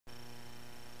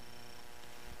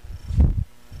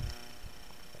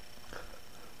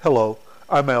Hello,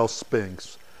 I'm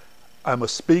Spinks. I'm a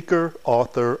speaker,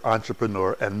 author,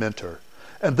 entrepreneur, and mentor.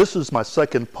 And this is my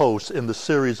second post in the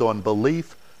series on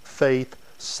belief, faith,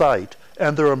 sight,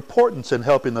 and their importance in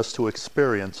helping us to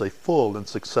experience a full and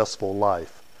successful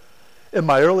life. In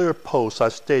my earlier posts, I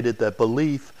stated that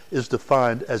belief is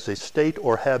defined as a state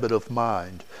or habit of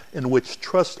mind in which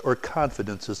trust or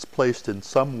confidence is placed in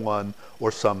someone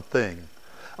or something.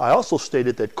 I also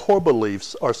stated that core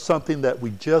beliefs are something that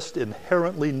we just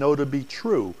inherently know to be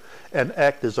true and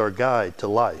act as our guide to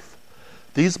life.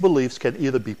 These beliefs can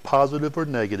either be positive or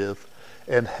negative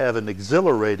and have an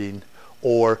exhilarating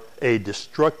or a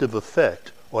destructive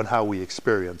effect on how we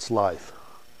experience life.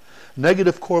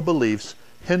 Negative core beliefs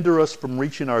hinder us from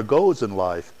reaching our goals in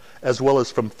life as well as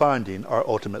from finding our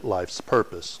ultimate life's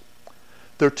purpose.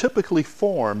 They're typically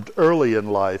formed early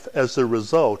in life as a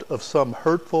result of some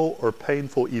hurtful or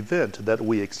painful event that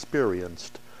we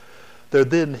experienced. They're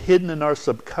then hidden in our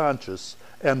subconscious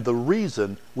and the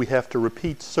reason we have to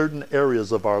repeat certain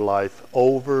areas of our life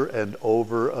over and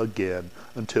over again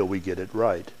until we get it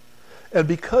right. And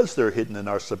because they're hidden in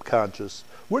our subconscious,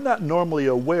 we're not normally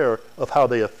aware of how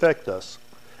they affect us.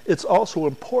 It's also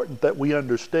important that we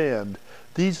understand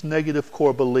these negative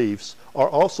core beliefs are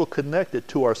also connected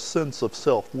to our sense of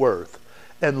self-worth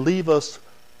and leave us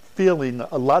feeling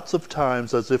lots of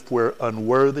times as if we're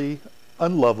unworthy,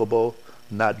 unlovable,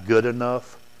 not good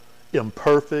enough,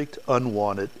 imperfect,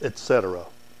 unwanted, etc.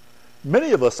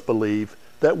 Many of us believe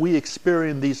that we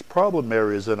experience these problem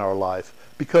areas in our life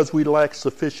because we lack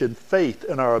sufficient faith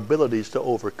in our abilities to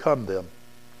overcome them.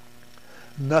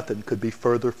 Nothing could be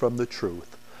further from the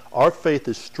truth. Our faith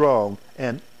is strong,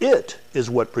 and it is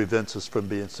what prevents us from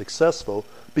being successful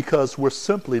because we're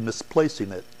simply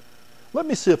misplacing it. Let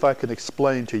me see if I can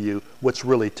explain to you what's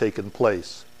really taken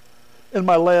place. In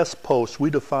my last post, we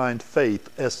defined faith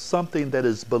as something that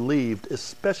is believed,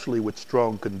 especially with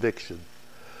strong conviction.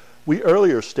 We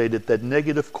earlier stated that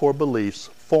negative core beliefs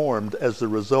formed as the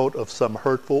result of some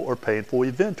hurtful or painful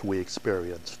event we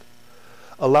experienced.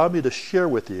 Allow me to share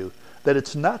with you that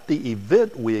it's not the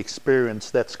event we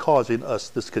experience that's causing us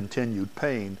this continued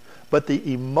pain, but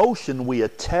the emotion we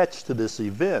attach to this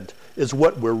event is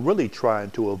what we're really trying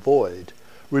to avoid.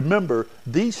 Remember,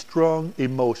 these strong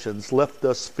emotions left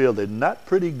us feeling not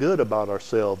pretty good about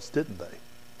ourselves, didn't they?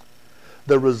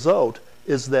 The result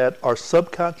is that our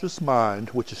subconscious mind,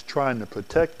 which is trying to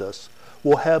protect us,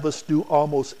 will have us do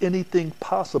almost anything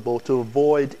possible to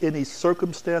avoid any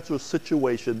circumstance or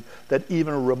situation that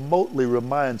even remotely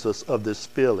reminds us of these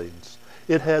feelings.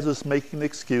 It has us making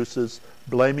excuses,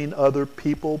 blaming other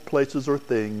people, places, or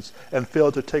things, and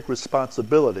fail to take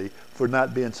responsibility for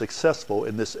not being successful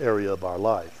in this area of our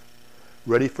life.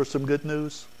 Ready for some good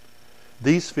news?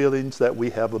 These feelings that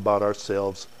we have about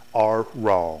ourselves are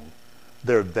wrong.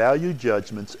 They're value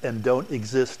judgments and don't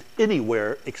exist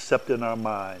anywhere except in our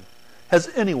mind. Has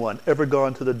anyone ever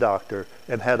gone to the doctor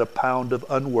and had a pound of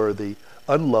unworthy,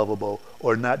 unlovable,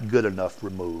 or not good enough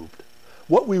removed?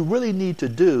 What we really need to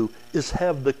do is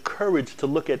have the courage to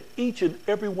look at each and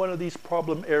every one of these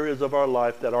problem areas of our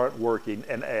life that aren't working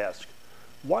and ask,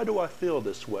 why do I feel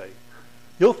this way?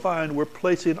 You'll find we're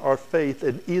placing our faith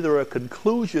in either a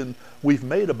conclusion we've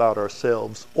made about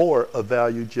ourselves or a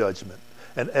value judgment.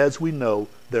 And as we know,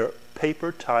 they're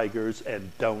paper tigers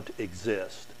and don't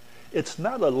exist. It's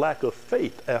not a lack of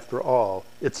faith after all,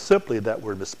 it's simply that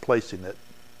we're misplacing it.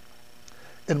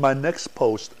 In my next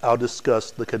post, I'll discuss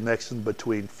the connection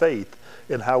between faith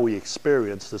and how we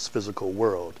experience this physical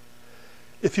world.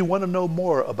 If you want to know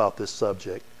more about this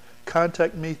subject,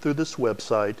 contact me through this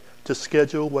website to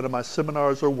schedule one of my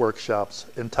seminars or workshops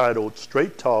entitled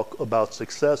Straight Talk About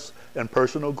Success and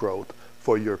Personal Growth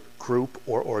for your group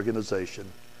or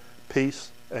organization.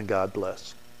 Peace and God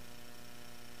bless.